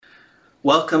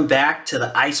Welcome back to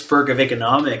the Iceberg of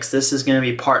Economics. This is going to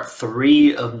be part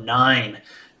 3 of 9.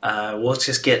 We'll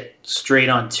just get straight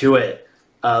on to it.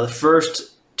 The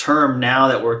first term now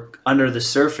that we're under the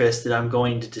surface that I'm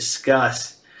going to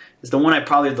discuss is the one I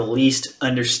probably have the least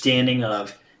understanding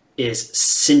of, is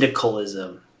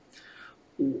syndicalism.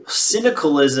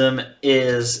 Syndicalism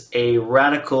is a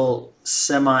radical,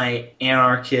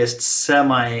 semi-anarchist,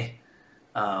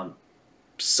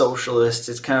 socialist.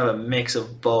 It's kind of a mix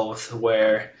of both,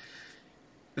 where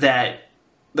that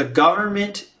the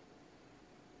government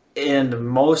and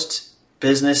most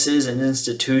businesses and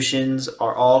institutions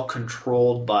are all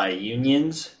controlled by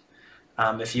unions.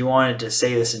 If you wanted to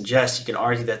say this in jest, you can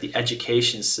argue that the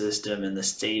education system in the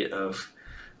state of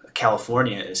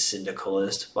California is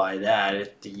syndicalist. By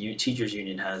that, the teachers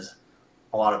union has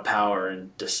a lot of power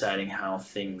in deciding how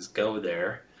things go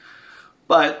there.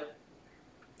 But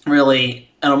really,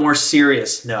 on a more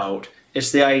serious note,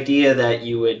 it's the idea that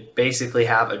you would basically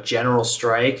have a general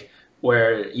strike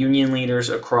where union leaders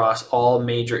across all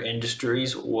major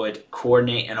industries would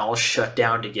coordinate and all shut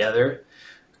down together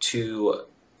to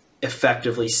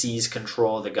effectively seize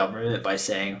control of the government by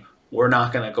saying, we're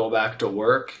not going to go back to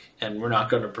work and we're not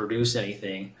going to produce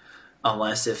anything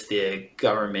unless if the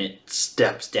government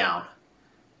steps down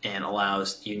and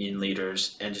allows union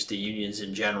leaders and just the unions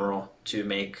in general to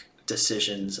make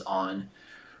decisions on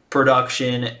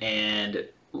production and the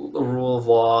rule of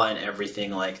law and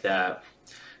everything like that.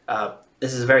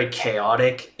 This is very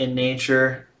chaotic in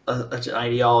nature, an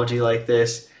ideology like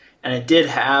this, and it did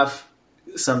have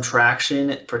some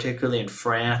traction, particularly in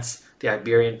France, the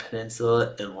Iberian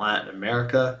Peninsula, and Latin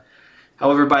America.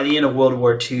 However, by the end of World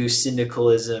War II,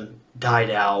 syndicalism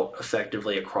died out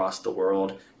effectively across the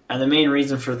world, and the main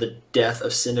reason for the death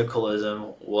of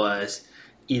syndicalism was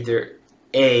either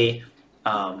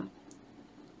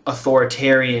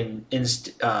authoritarian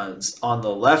on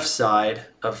the left side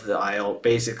of the aisle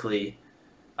basically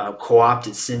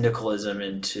co-opted syndicalism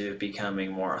into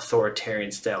becoming more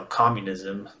authoritarian style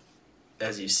communism,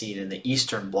 as you've seen in the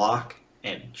Eastern Bloc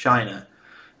and China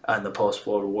in the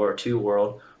post-World War II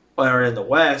world. Or in the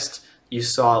West, you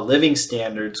saw living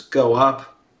standards go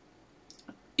up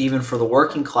even for the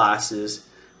working classes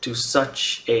to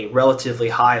such a relatively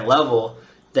high level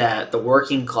that the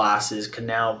working classes can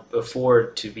now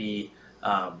afford to be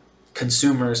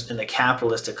consumers in the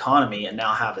capitalist economy and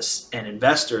now have and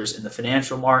investors in the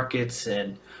financial markets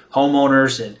and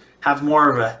homeowners and have more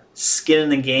of a skin in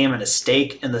the game and a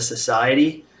stake in the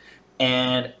society.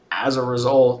 And as a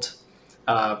result,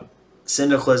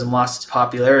 syndicalism lost its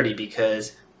popularity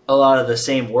because a lot of the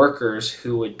same workers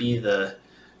who would be the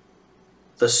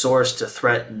source to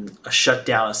threaten a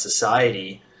shutdown of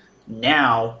society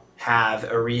now have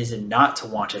a reason not to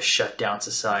want to shut down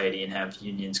society and have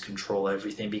unions control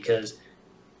everything, because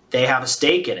they have a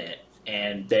stake in it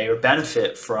and they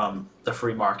benefit from the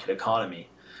free market economy.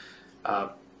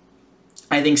 I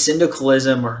think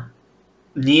syndicalism or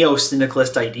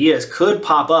neo-syndicalist ideas could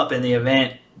pop up in the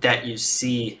event that you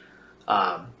see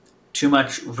too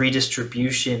much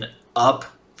redistribution up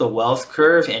the wealth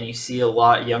curve and you see a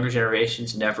lot younger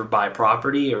generations never buy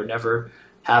property or never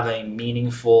having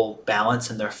meaningful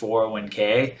balance in their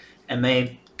 401k, and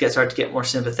may start to get more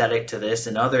sympathetic to this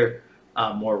and other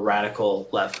more radical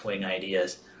left-wing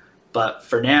ideas. But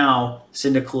for now,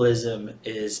 syndicalism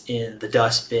is in the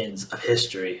dustbins of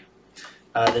history.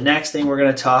 The next thing we're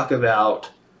going to talk about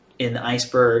in the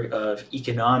iceberg of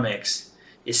economics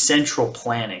is central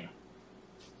planning.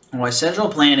 And why central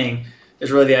planning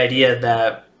is really the idea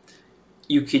that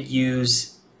you could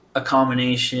use a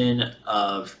combination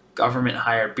of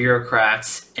government-hired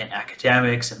bureaucrats and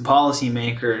academics and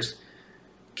policymakers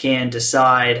can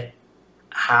decide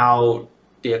how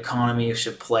the economy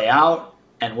should play out,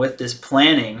 and with this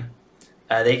planning,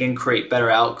 they can create better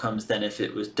outcomes than if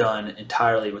it was done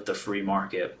entirely with the free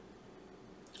market.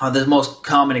 The most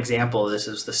common example of this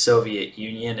is the Soviet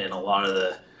Union and a lot of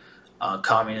the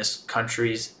communist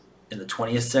countries in the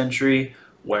 20th century,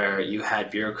 where you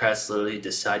had bureaucrats literally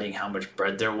deciding how much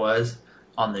bread there was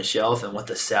on the shelf and what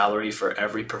the salary for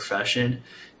every profession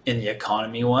in the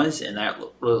economy was, and that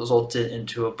resulted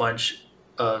into a bunch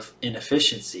of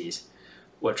inefficiencies,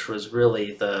 which was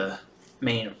really the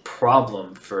main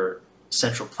problem for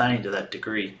central planning to that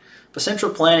degree. But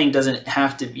central planning doesn't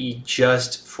have to be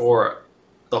just for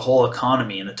the whole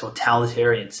economy in a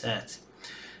totalitarian sense.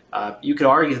 You could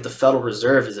argue that the Federal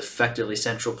Reserve is effectively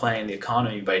central planning the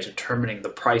economy by determining the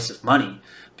price of money,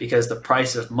 because the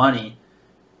price of money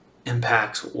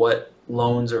impacts what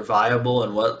loans are viable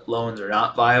and what loans are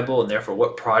not viable, and therefore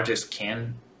what projects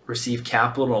can receive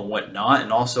capital and what not,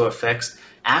 and also affects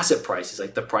asset prices,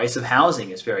 like the price of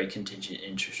housing is very contingent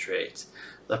interest rates.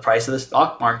 The price of the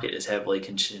stock market is heavily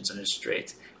contingent on interest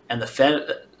rates. And the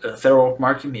Federal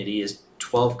Market Committee is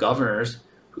 12 governors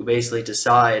who basically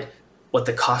decide what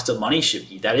the cost of money should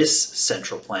be. That is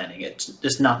central planning. It's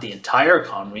just not the entire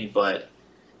economy, but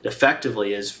it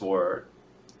effectively is for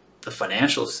the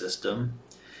financial system.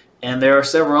 And there are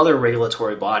several other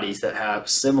regulatory bodies that have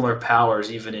similar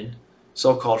powers, even in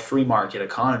so-called free market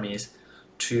economies,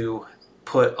 to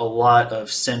put a lot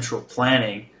of central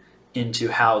planning into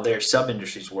how their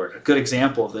sub-industries work. A good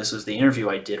example of this was the interview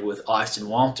I did with Austin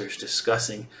Walters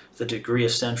discussing the degree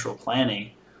of central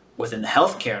planning within the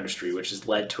healthcare industry, which has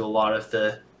led to a lot of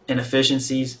the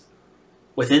inefficiencies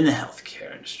within the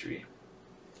healthcare industry.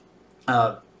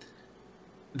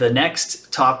 The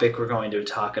next topic we're going to be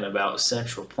talking about,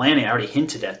 central planning, I already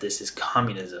hinted at this, is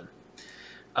communism.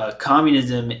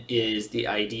 Communism is the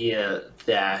idea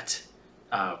that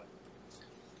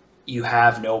you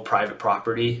have no private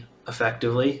property,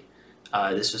 effectively.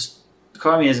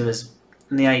 Communism is,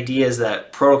 and the idea is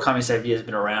that proto-communist idea has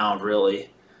been around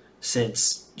really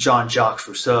since Jean-Jacques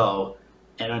Rousseau,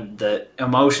 and the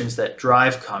emotions that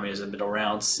drive communism have been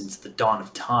around since the dawn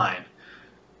of time,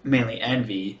 mainly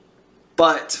envy.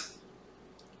 But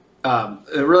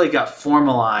it really got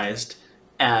formalized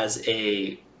as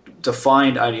a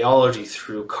defined ideology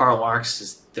through Karl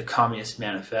Marx's The Communist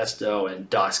Manifesto and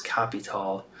Das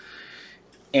Kapital.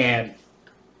 And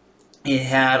it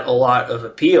had a lot of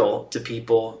appeal to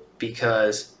people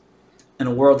because in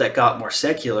a world that got more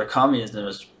secular, communism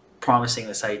was promising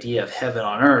this idea of heaven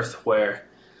on earth where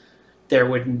there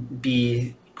wouldn't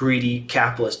be greedy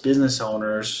capitalist business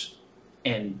owners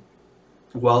and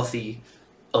wealthy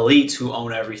elites who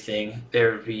own everything.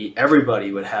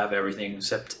 Everybody would have everything,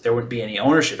 except there wouldn't be any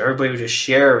ownership. Everybody would just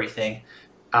share everything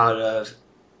out of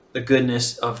the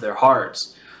goodness of their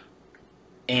hearts.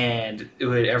 And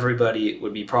everybody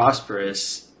would be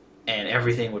prosperous, and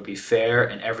everything would be fair,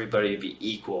 and everybody would be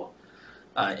equal.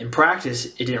 In practice,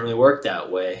 it didn't really work that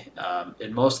way.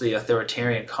 In most of the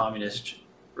authoritarian communist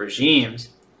regimes,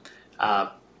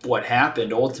 what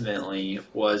happened ultimately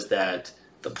was that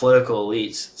the political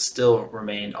elites still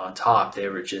remained on top. They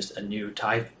were just a new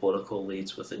type of political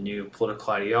elites with a new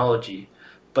political ideology.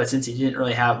 But since you didn't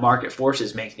really have market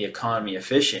forces making the economy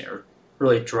efficient or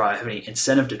really drive any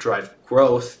incentive to drive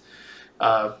growth,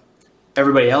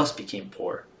 everybody else became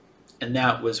poor. And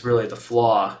that was really the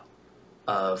flaw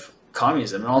of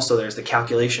communism. And also there's the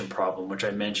calculation problem, which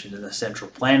I mentioned in the central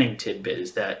planning tidbit,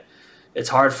 is that it's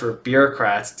hard for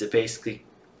bureaucrats to basically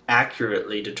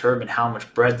accurately determine how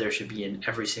much bread there should be in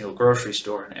every single grocery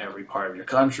store in every part of your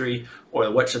country,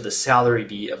 or what should the salary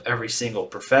be of every single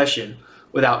profession,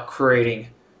 without creating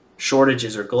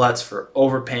shortages or gluts for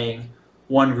overpaying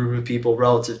one group of people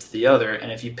relative to the other.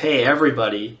 And if you pay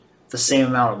everybody the same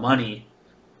amount of money,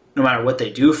 no matter what they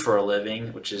do for a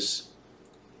living, which is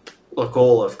the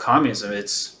goal of communism,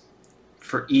 it's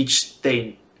for each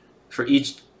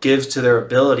gives to their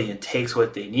ability and takes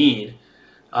what they need.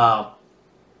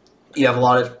 You have a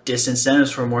lot of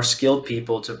disincentives for more skilled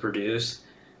people to produce,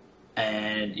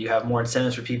 and you have more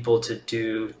incentives for people to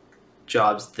do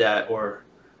jobs that, or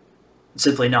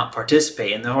simply not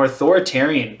participate. In the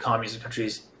authoritarian communist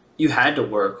countries, you had to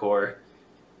work, or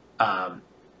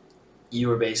you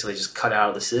were basically just cut out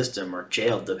of the system or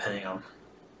jailed, depending on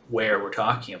where we're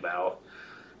talking about.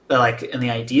 But like in the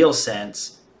ideal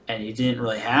sense, and you didn't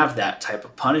really have that type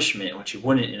of punishment, which you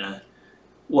wouldn't in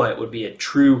what would be a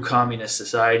true communist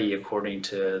society according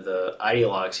to the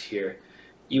ideologues here,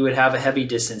 you would have a heavy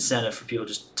disincentive for people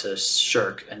just to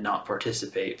shirk and not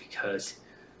participate because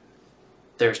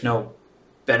there's no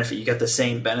benefit. You get the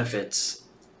same benefits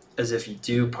as if you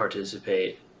do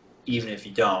participate, even if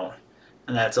you don't.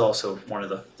 And that's also one of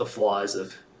the flaws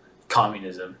of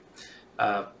communism.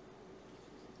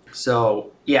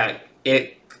 So yeah,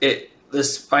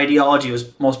 this ideology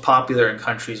was most popular in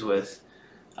countries with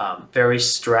very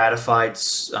stratified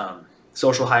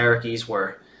social hierarchies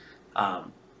where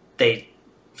they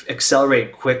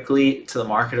accelerated quickly to the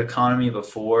market economy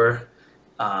before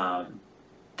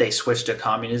they switched to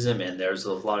communism, and there's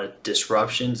a lot of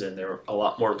disruptions and there were a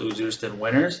lot more losers than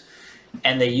winners,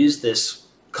 and they used this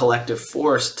collective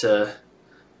force to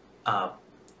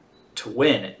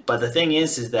win. But the thing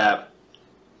is that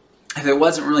if it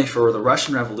wasn't really for the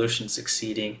Russian Revolution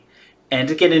succeeding, and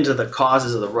to get into the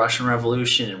causes of the Russian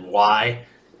Revolution and why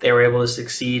they were able to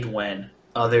succeed when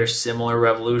other similar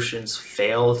revolutions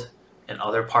failed in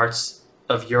other parts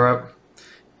of Europe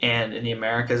and in the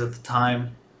Americas at the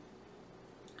time,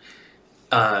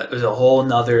 it was a whole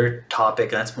nother topic.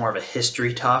 That's more of a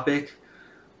history topic.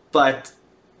 But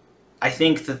I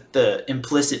think that the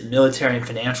implicit military and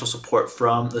financial support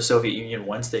from the Soviet Union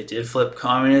once they did flip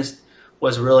communist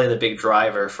was really the big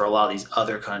driver for a lot of these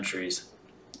other countries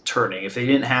turning. If they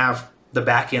didn't have the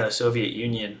backing of the Soviet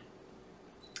Union,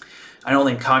 I don't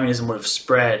think communism would have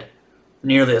spread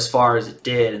nearly as far as it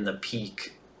did in the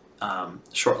peak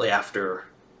shortly after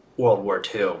World War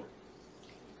II.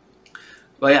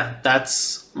 But yeah,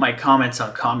 that's my comments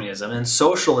on communism. And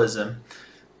socialism,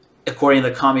 according to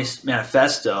the Communist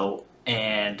Manifesto,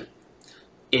 and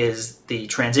is the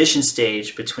transition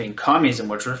stage between communism,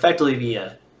 which would effectively be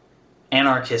an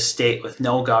anarchist state with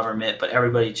no government, but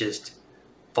everybody just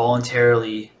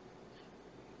voluntarily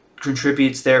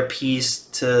contributes their piece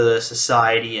to the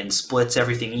society and splits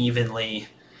everything evenly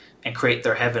and create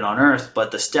their heaven on earth.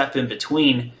 But the step in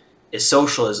between is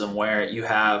socialism, where you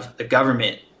have the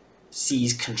government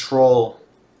seize control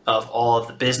of all of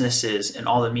the businesses and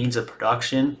all the means of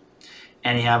production,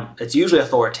 and you have, it's usually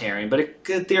authoritarian, but it,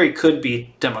 in theory, could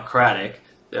be democratic,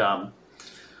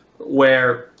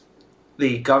 where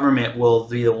the government will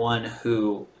be the one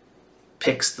who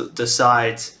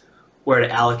decides where to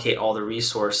allocate all the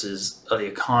resources of the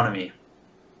economy.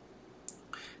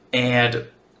 And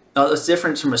the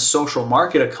difference from a social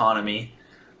market economy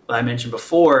that I mentioned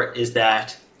before is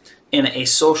that in a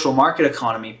social market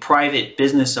economy, private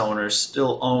business owners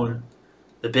still own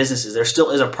the businesses. There still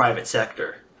is a private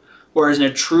sector. Whereas in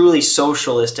a truly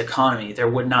socialist economy, there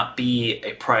would not be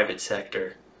a private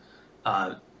sector.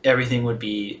 Everything would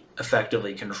be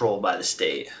effectively controlled by the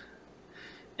state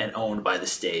and owned by the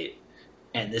state.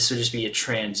 And this would just be a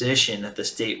transition that the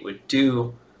state would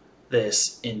do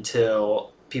this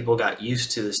until people got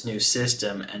used to this new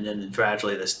system, and then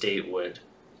gradually the state would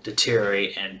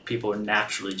deteriorate and people would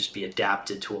naturally just be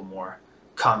adapted to a more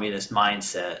communist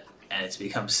mindset, and it's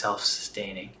become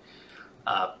self-sustaining.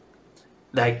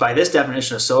 Like by this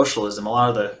definition of socialism, a lot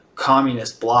of the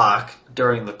communist bloc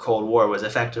during the Cold War was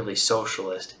effectively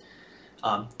socialist.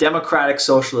 Democratic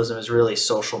socialism is really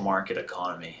social market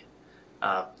economy.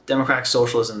 Democratic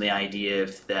socialism, the idea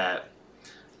that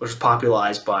was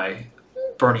popularized by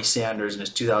Bernie Sanders in his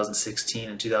 2016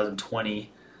 and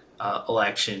 2020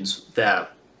 elections,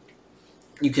 that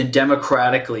you can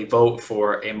democratically vote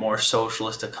for a more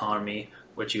socialist economy,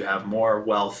 which you have more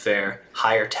welfare,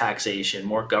 higher taxation,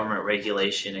 more government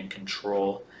regulation and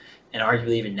control, and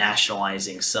arguably even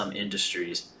nationalizing some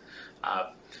industries.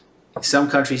 Some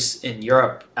countries in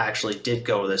Europe actually did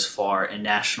go this far and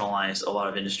nationalized a lot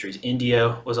of industries.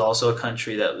 India was also a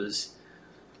country that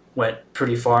went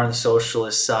pretty far on the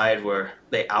socialist side, where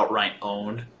they outright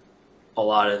owned a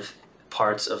lot of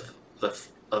parts of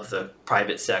the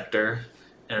private sector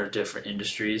and different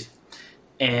industries.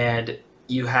 And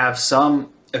you have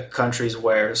some countries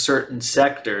where certain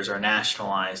sectors are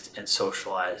nationalized and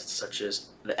socialized, such as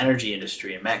the energy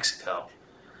industry in Mexico.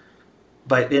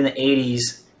 But in the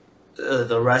 80s,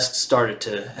 the rest started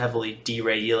to heavily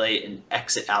deregulate and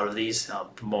exit out of these. The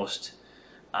most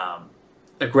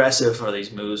aggressive for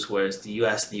these moves was the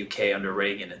US and the UK under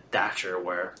Reagan and Thatcher,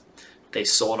 where they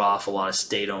sold off a lot of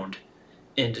state-owned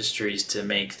industries to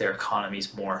make their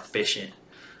economies more efficient.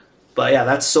 But yeah,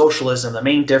 that's socialism. The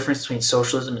main difference between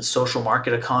socialism and social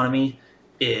market economy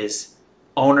is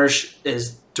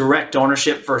direct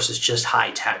ownership versus just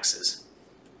high taxes.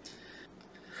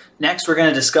 Next, we're going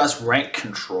to discuss rent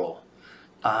control.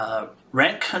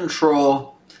 Rent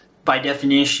control, by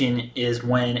definition, is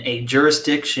when a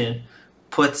jurisdiction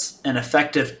puts an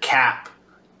effective cap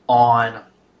on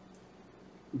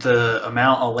the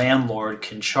amount a landlord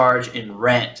can charge in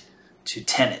rent to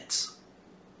tenants.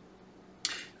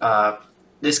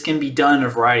 This can be done in a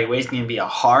variety of ways. It can be a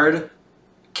hard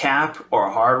cap or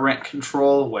a hard rent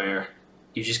control where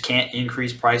you just can't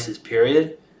increase prices,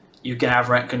 period. You can have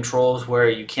rent controls where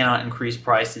you cannot increase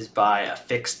prices by a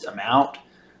fixed amount.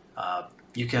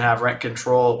 You can have rent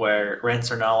control where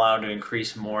rents are not allowed to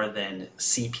increase more than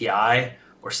CPI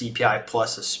or CPI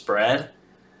plus a spread.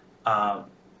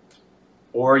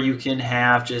 Or you can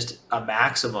have just a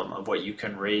maximum of what you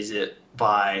can raise it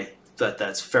by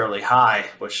that's fairly high,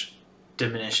 which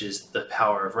diminishes the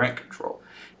power of rent control.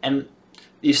 And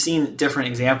you've seen different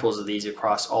examples of these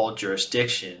across all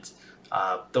jurisdictions.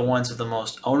 The ones with the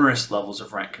most onerous levels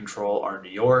of rent control are New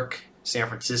York, San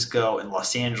Francisco, and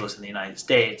Los Angeles in the United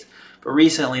States. But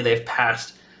recently they've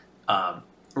passed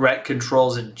rent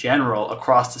controls in general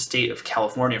across the state of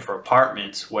California for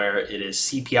apartments, where it is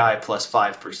CPI plus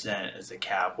 5% as the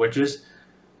cap, which is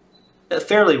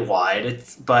fairly wide.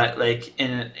 But like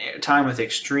in a time with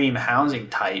extreme housing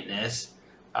tightness,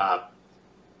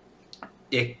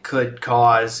 it could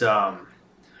cause a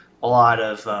lot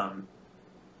of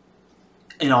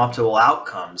inoptimal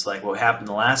outcomes, like what happened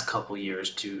the last couple of years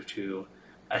due to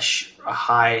a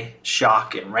high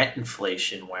shock in rent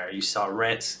inflation, where you saw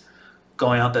rents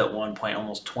going up at one point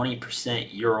almost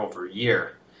 20% year over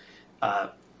year.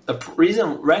 The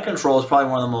reason rent control is probably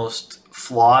one of the most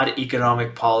flawed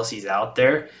economic policies out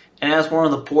there, and has one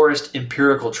of the poorest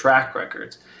empirical track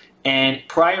records. And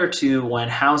prior to when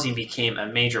housing became a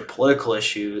major political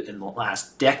issue in the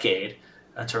last decade,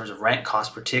 in terms of rent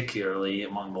costs, particularly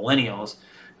among millennials,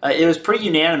 it was pretty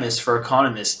unanimous for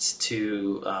economists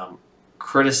to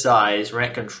criticize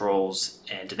rent controls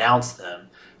and denounce them.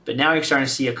 But now you're starting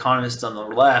to see economists on the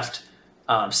left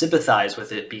sympathize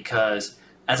with it because,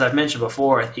 as I've mentioned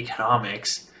before, with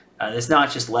economics, it's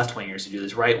not just left-wingers who do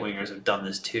this. Right-wingers have done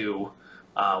this too,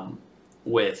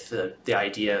 with the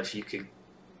idea if you could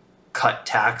cut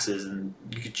taxes and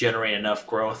you could generate enough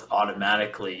growth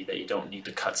automatically that you don't need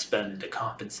to cut spending to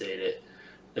compensate it.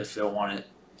 If they want to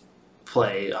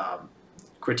play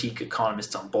critique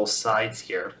economists on both sides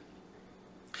here.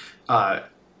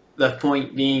 The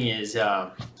point being is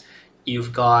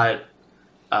you've got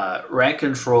rent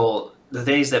control. The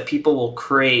thing is that people will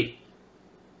create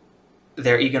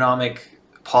their economic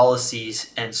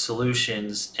policies and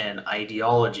solutions and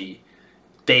ideology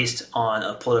based on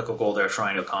a political goal they're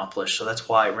trying to accomplish. So that's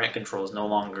why rent control is no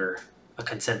longer a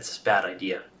consensus bad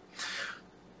idea.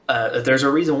 There's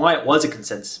a reason why it was a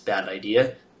consensus bad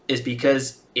idea, is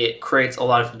because it creates a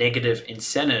lot of negative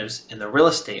incentives in the real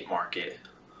estate market.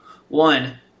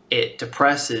 One, it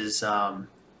depresses the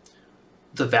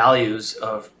values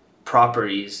of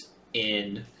properties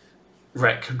in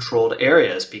rent-controlled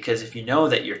areas, because if you know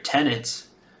that your tenants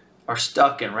are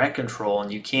stuck in rent control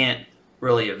and you can't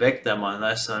really evict them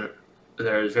unless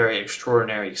there's very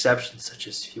extraordinary exceptions, such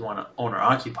as if you want to own or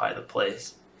occupy the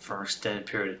place for an extended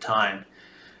period of time,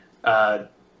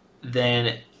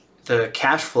 then the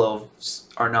cash flows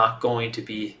are not going to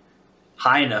be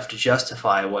high enough to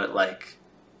justify what like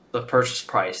the purchase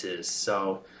price is.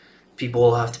 So people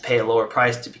will have to pay a lower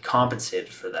price to be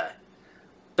compensated for that.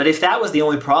 But if that was the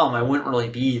only problem, I wouldn't really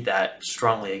be that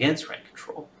strongly against rent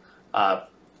control.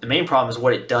 The main problem is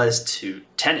what it does to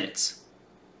tenants.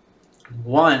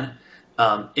 One,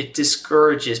 it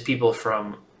discourages people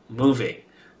from moving,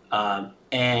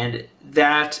 and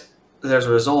that, as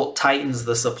a result, tightens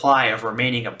the supply of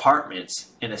remaining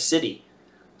apartments in a city.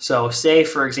 So say,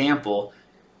 for example,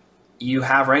 you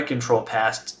have rent control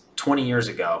passed 20 years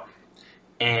ago,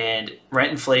 and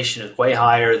rent inflation is way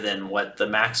higher than what the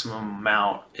maximum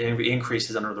amount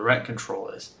increases under the rent control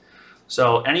is.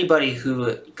 So anybody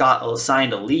who got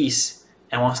assigned a lease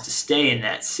and wants to stay in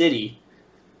that city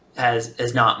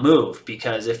has not moved,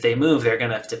 because if they move, they're going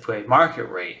to have to pay market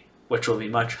rate, which will be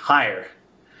much higher,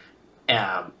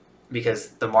 because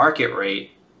the market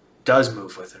rate does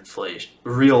move with inflation,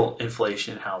 real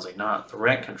inflation in housing, not the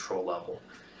rent control level.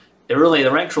 The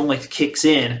rent control only kicks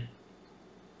in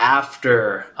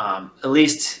after, at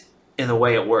least in the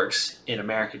way it works in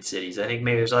American cities. I think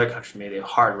maybe there's other countries, maybe they have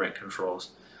hard rent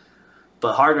controls.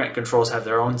 But hard rent controls have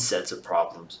their own sets of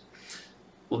problems.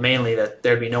 Well, mainly that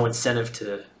there'd be no incentive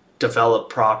to develop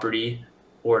property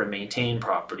or to maintain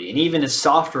property. And even in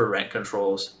softer rent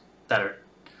controls,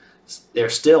 there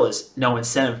still is no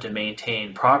incentive to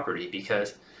maintain property,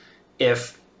 because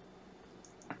if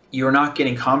you're not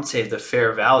getting compensated the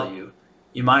fair value,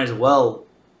 you might as well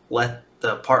let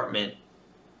the apartment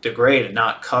degrade and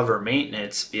not cover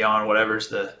maintenance beyond whatever's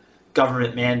the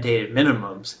government mandated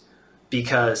minimums,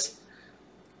 because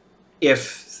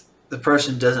if the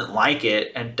person doesn't like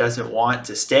it and doesn't want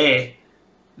to stay,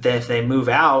 then if they move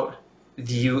out,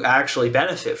 you actually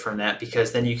benefit from that,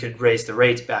 because then you could raise the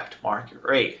rates back to market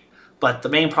rate. But the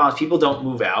main problem is people don't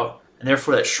move out, and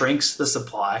therefore that shrinks the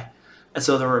supply. And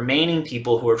so the remaining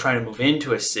people who are trying to move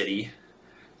into a city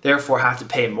therefore have to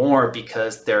pay more,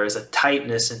 because there is a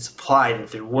tightness in supply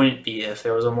that there wouldn't be if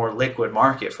there was a more liquid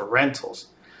market for rentals.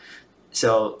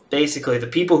 So basically the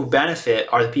people who benefit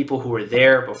are the people who were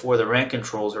there before the rent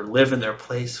controls or live in their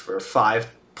place for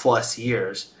 5+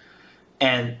 years.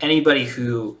 And anybody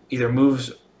who either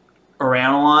moves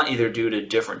around a lot, either due to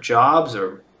different jobs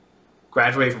or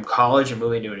graduating from college and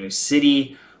moving to a new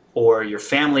city, or your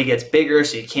family gets bigger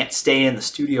so you can't stay in the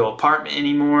studio apartment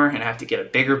anymore and have to get a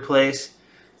bigger place,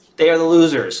 they are the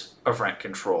losers of rent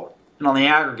control. And on the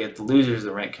aggregate, the losers of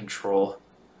the rent control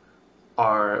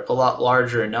are a lot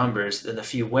larger in numbers than the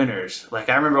few winners. Like,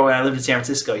 I remember when I lived in San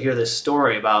Francisco, I hear this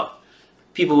story about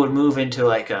people would move into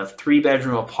like a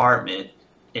 3-bedroom apartment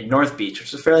in North Beach,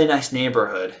 which is a fairly nice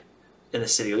neighborhood in the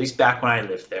city, at least back when I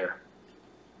lived there.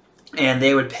 And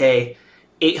they would pay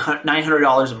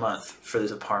 $900 a month for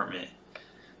this apartment.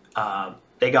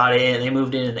 they got in, they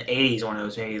moved in the 80s when it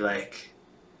was maybe like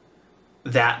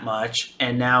that much,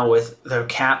 and now with their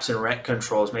caps and rent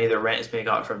controls, maybe their rent is being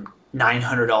got from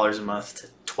 $900 a month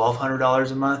to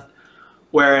 $1,200 a month.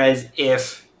 Whereas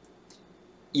if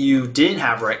you didn't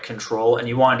have rent control and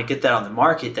you wanted to get that on the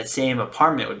market, that same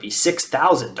apartment would be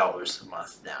 $6,000 a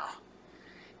month now.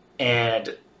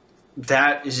 And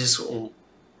that is just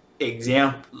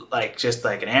just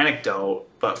like an anecdote,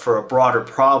 but for a broader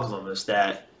problem is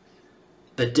that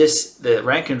the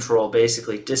rent control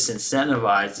basically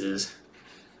disincentivizes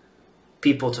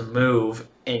people to move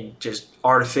and just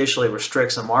artificially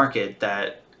restricts a market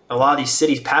that a lot of these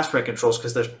cities passed rent controls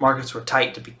because their markets were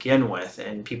tight to begin with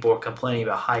and people were complaining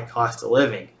about high cost of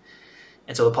living.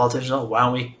 And so the politicians, oh, why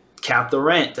don't we cap the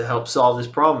rent to help solve this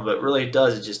problem? But really it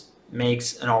does. It just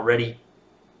makes an already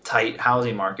tight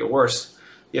housing market worse.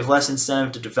 You have less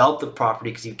incentive to develop the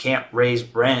property because you can't raise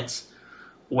rents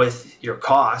with your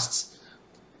costs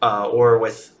or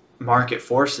with market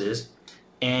forces,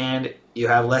 and you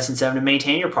have less incentive to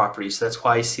maintain your property. So that's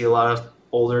why you see a lot of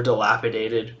older,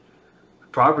 dilapidated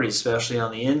properties, especially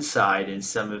on the inside in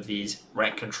some of these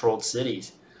rent-controlled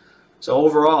cities. So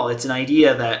overall, it's an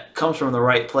idea that comes from the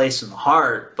right place in the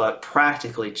heart, but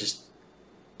practically just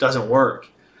doesn't work.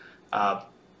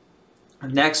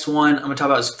 Next one I'm going to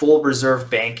talk about is full reserve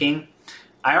banking.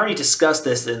 I already discussed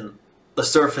this in the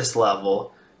surface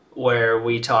level where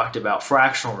we talked about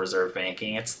fractional reserve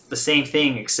banking. It's the same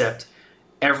thing except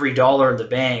every dollar in the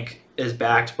bank is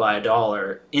backed by a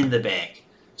dollar in the bank.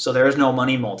 So there is no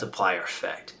money multiplier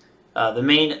effect. The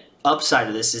main upside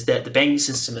of this is that the banking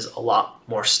system is a lot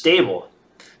more stable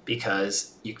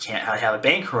because you can't have a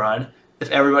bank run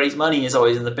if everybody's money is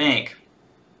always in the bank.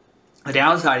 The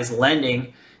downside is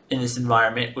lending in this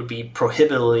environment would be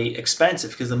prohibitively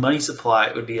expensive because the money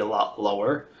supply would be a lot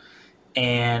lower,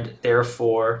 and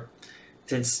therefore,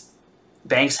 since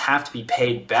banks have to be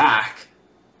paid back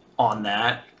on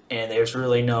that, and there's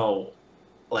really no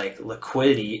like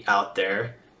liquidity out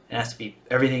there, and has to be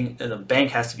everything in the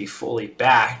bank has to be fully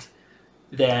backed,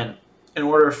 then in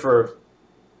order for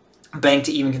a bank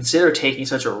to even consider taking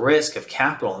such a risk of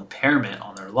capital impairment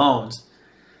on their loans,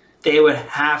 they would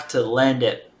have to lend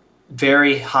at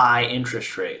very high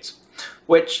interest rates,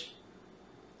 which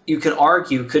you can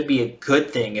argue could be a good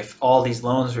thing if all these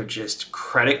loans are just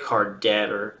credit card debt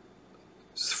or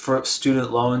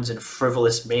student loans and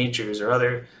frivolous majors or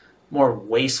other more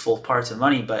wasteful parts of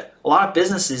money. But a lot of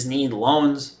businesses need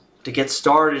loans to get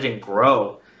started and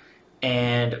grow,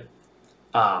 and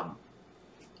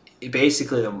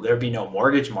basically there'd be no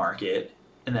mortgage market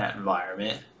in that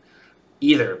environment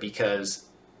either, because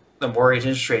the mortgage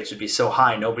interest rates would be so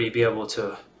high nobody would be able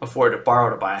to afford to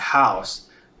borrow to buy a house,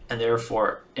 and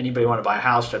therefore anybody who want to buy a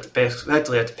house would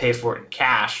effectively have to pay for it in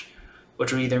cash,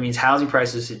 which would either means housing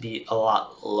prices would be a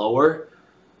lot lower,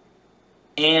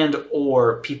 and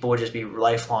or people would just be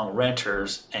lifelong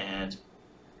renters and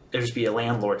there'd just be a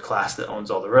landlord class that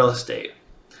owns all the real estate.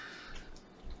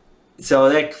 So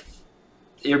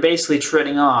you're basically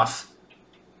trading off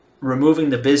removing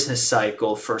the business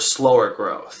cycle for slower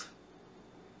growth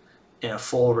in a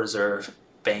full reserve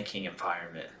banking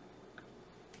environment.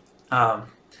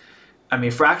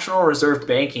 Fractional reserve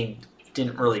banking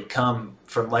didn't really come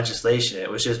from legislation. It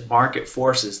was just market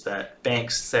forces that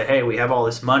banks said, hey, we have all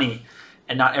this money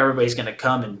and not everybody's going to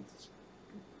come and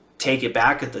take it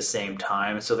back at the same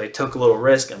time. So they took a little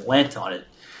risk and lent on it.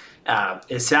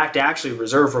 In fact, actually,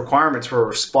 reserve requirements were a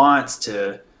response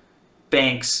to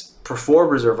banks' before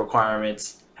reserve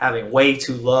requirements having way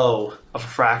too low of a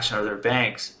fraction of their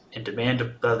banks and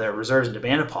their reserves and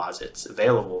demand deposits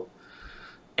available.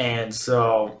 And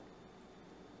so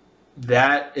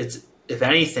that is, if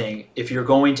anything, if you're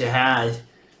going to have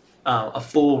a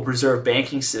full reserve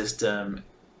banking system,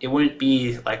 it wouldn't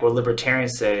be like what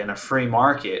libertarians say in a free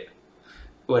market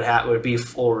would be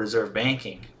full reserve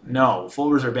banking. No,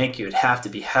 full reserve banking would have to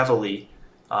be heavily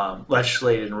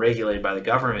legislated and regulated by the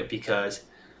government, because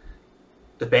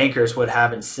the bankers would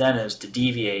have incentives to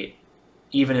deviate,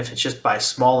 even if it's just by a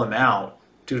small amount,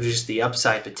 due to just the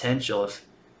upside potential of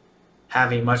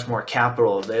having much more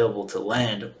capital available to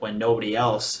lend when nobody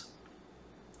else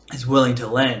is willing to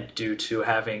lend due to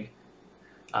having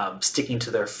sticking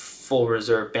to their full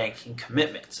reserve banking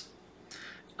commitments.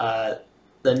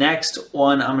 The next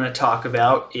one I'm going to talk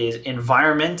about is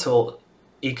environmental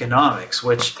economics,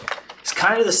 which is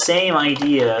kind of the same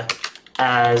idea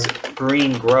as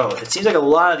green growth. It seems like a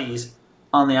lot of these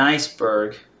on the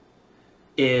iceberg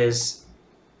is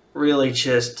really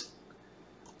just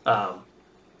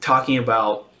talking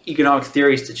about economic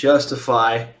theories to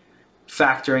justify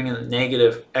factoring in the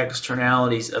negative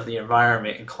externalities of the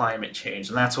environment and climate change.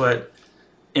 And that's what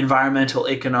environmental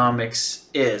economics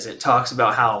is. It talks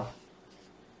about how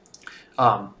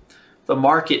the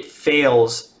market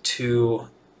fails to,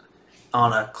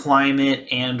 on a climate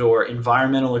and or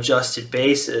environmental adjusted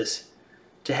basis,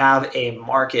 to have a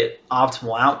market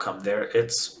optimal outcome.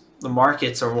 The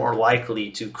markets are more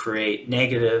likely to create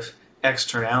negative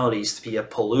externalities via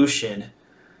pollution,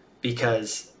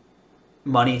 because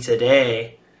money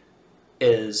today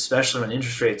is, especially when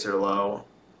interest rates are low,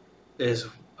 is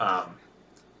when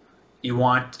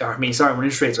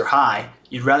interest rates are high,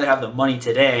 you'd rather have the money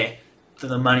today than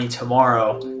the money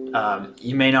tomorrow.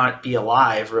 You may not be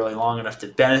alive really long enough to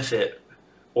benefit,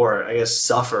 or I guess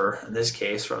suffer in this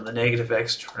case, from the negative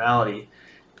externality.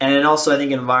 And then also, I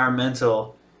think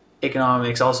environmental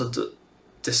economics also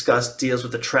deals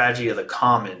with the tragedy of the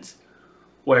commons,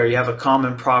 where you have a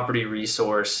common property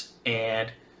resource,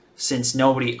 and since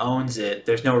nobody owns it,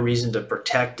 there's no reason to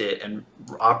protect it and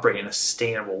operate in a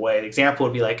sustainable way. The example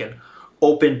would be like an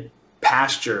open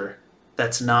pasture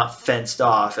that's not fenced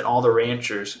off, and all the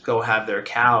ranchers go have their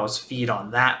cows feed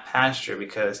on that pasture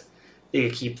because they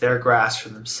could keep their grass for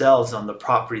themselves on the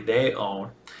property they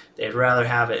own. They'd rather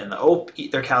have it in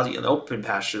eat their cows eat in the open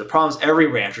pasture. The problem is every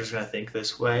rancher is going to think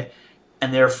this way,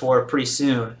 and therefore pretty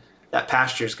soon that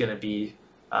pasture is going to be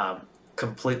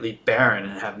completely barren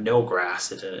and have no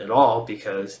grass in it at all,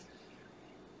 because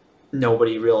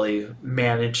nobody really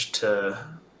managed to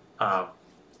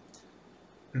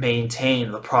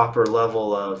maintain the proper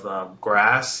level of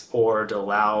grass, or to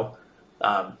allow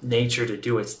nature to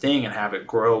do its thing and have it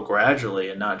grow gradually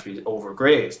and not to be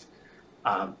overgrazed.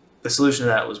 The solution to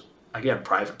that was, again,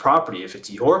 private property. If it's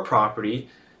your property,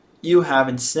 you have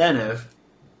incentive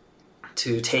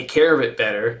to take care of it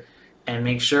better and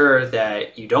make sure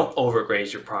that you don't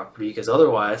overgraze your property, because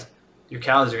otherwise your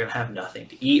cows are going to have nothing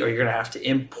to eat, or you're going to have to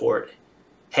import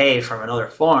hay from another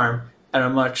farm at a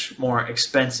much more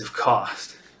expensive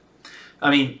cost. I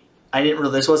mean,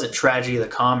 this wasn't tragedy of the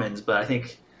commons, but I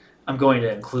think I'm going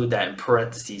to include that in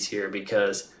parentheses here,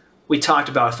 because we talked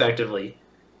about effectively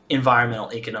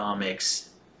environmental economics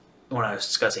when I was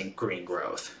discussing green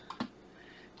growth.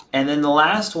 And then the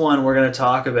last one we're going to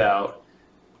talk about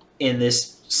in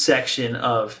this section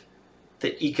of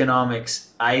the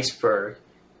economics iceberg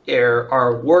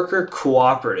are worker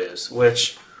cooperatives,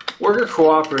 which worker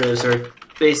cooperatives are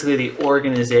basically the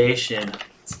organization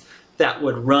that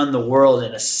would run the world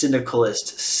in a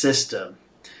syndicalist system.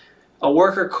 A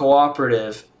worker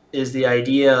cooperative is the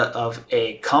idea of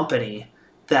a company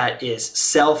that is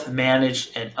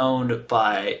self-managed and owned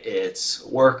by its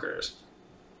workers.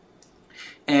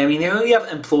 And I mean, we have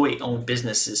employee-owned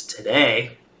businesses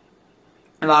today.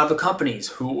 A lot of the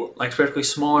companies especially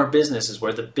smaller businesses,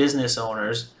 where the business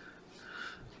owners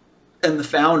and the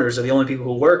founders are the only people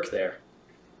who work there.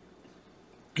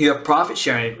 You have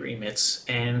profit-sharing agreements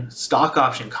and stock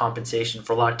option compensation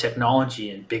for a lot of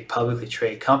technology and big publicly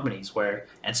traded companies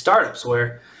and startups,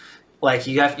 where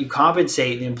you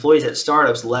compensate the employees at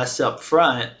startups less up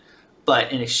front,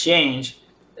 but in exchange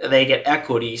they get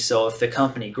equity. So if the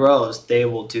company grows, they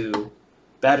will do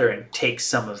better and take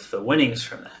some of the winnings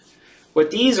from that.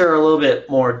 But these are a little bit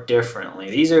more differently.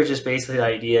 These are just basically the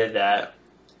idea that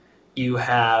you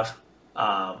have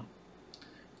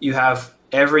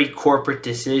every corporate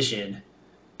decision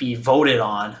be voted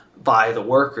on by the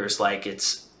workers like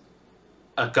it's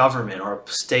a government or a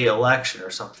state election or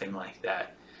something like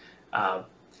that.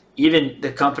 Even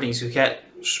the companies who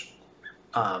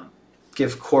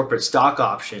give corporate stock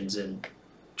options and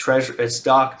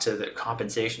stock to the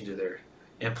compensation to their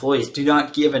employees do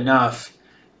not give enough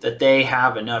that they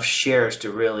have enough shares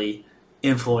to really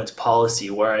influence policy.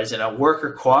 Whereas in a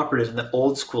worker cooperative, in the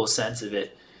old school sense of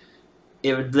it,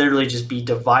 it would literally just be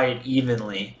divided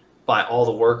evenly by all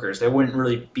the workers. There wouldn't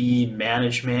really be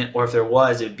management, or if there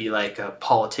was, it would be like a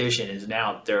politician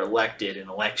they're elected in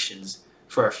elections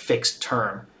for a fixed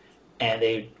term, and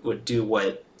they would do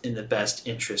what in the best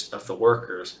interest of the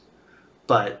workers.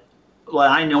 But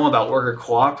what I know about worker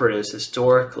cooperatives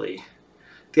historically,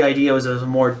 the idea was it was a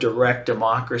more direct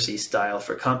democracy style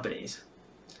for companies.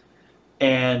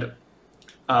 And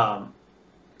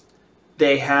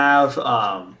they have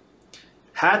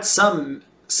had some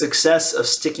success of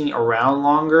sticking around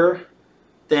longer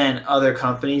than other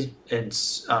companies, and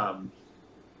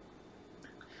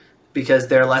because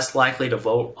they're less likely to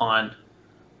vote on,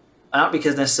 not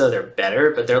because necessarily they're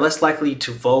better, but they're less likely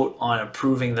to vote on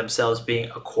approving themselves being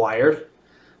acquired.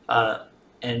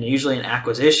 And usually in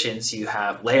acquisitions, you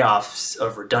have layoffs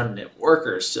of redundant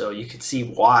workers. So you could see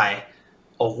why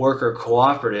a worker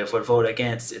cooperative would vote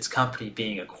against its company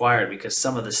being acquired, because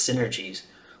some of the synergies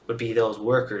would be those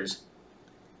workers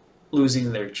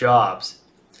losing their jobs.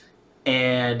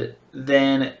 And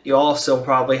then you also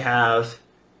probably have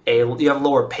you have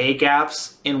lower pay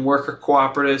gaps in worker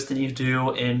cooperatives than you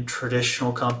do in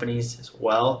traditional companies as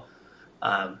well.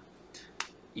 Um,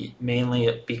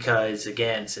 Mainly because,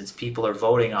 again, since people are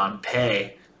voting on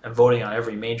pay and voting on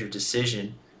every major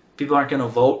decision, people aren't going to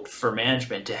vote for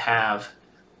management to have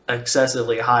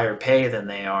excessively higher pay than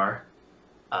they are,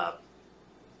 uh,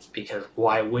 because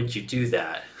why would you do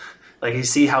that? Like, you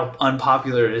see how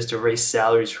unpopular it is to raise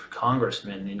salaries for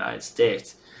congressmen in the United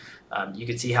States. You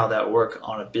can see how that work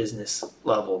on a business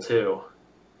level too.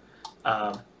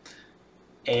 Um,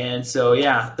 and so,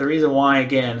 yeah, the reason why,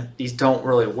 again, these don't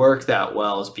really work that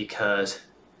well is because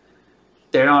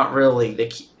they're not really,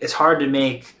 it's hard to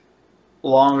make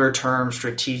longer term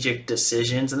strategic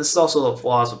decisions. And this is also the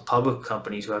flaws of public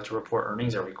companies who have to report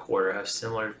earnings every quarter, have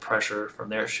similar pressure from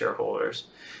their shareholders.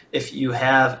 If you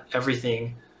have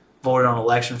everything voted on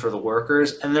election for the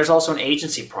workers, and there's also an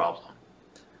agency problem.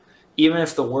 Even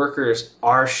if the workers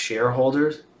are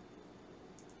shareholders,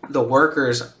 the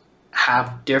workers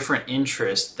have different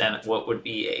interests than what would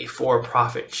be a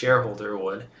for-profit shareholder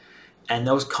would, and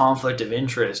those conflict of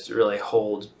interest really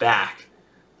hold back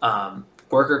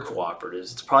worker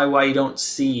cooperatives. It's probably why you don't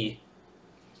see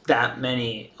that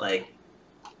many like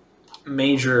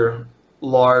major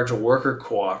large worker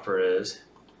cooperatives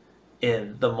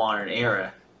in the modern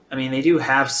era. I mean, they do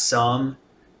have some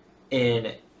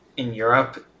in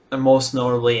Europe, and most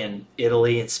notably in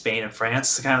Italy and Spain and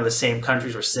France. It's kind of the same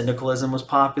countries where syndicalism was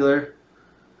popular.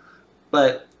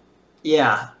 But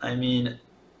yeah, I mean,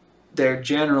 they're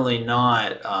generally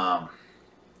not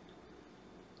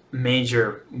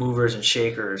major movers and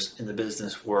shakers in the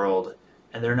business world,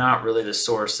 and they're not really the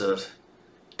source of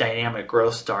dynamic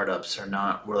growth startups, or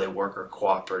not really worker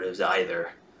cooperatives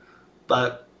either.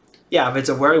 But yeah, if it's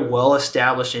a very well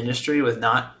established industry with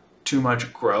not too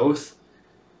much growth,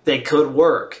 they could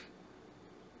work.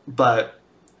 But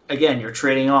again, you're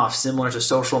trading off, similar to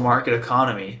social market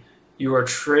economy, you are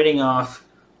trading off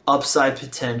upside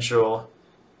potential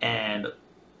and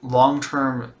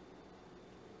long-term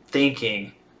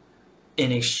thinking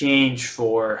in exchange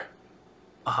for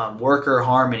worker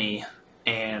harmony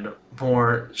and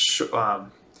more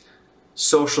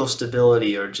social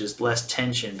stability, or just less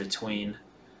tension between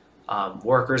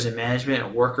workers in management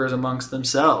and workers amongst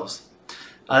themselves.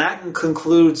 That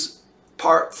concludes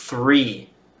part 3.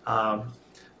 Well,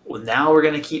 now we're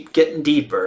going to keep getting deeper.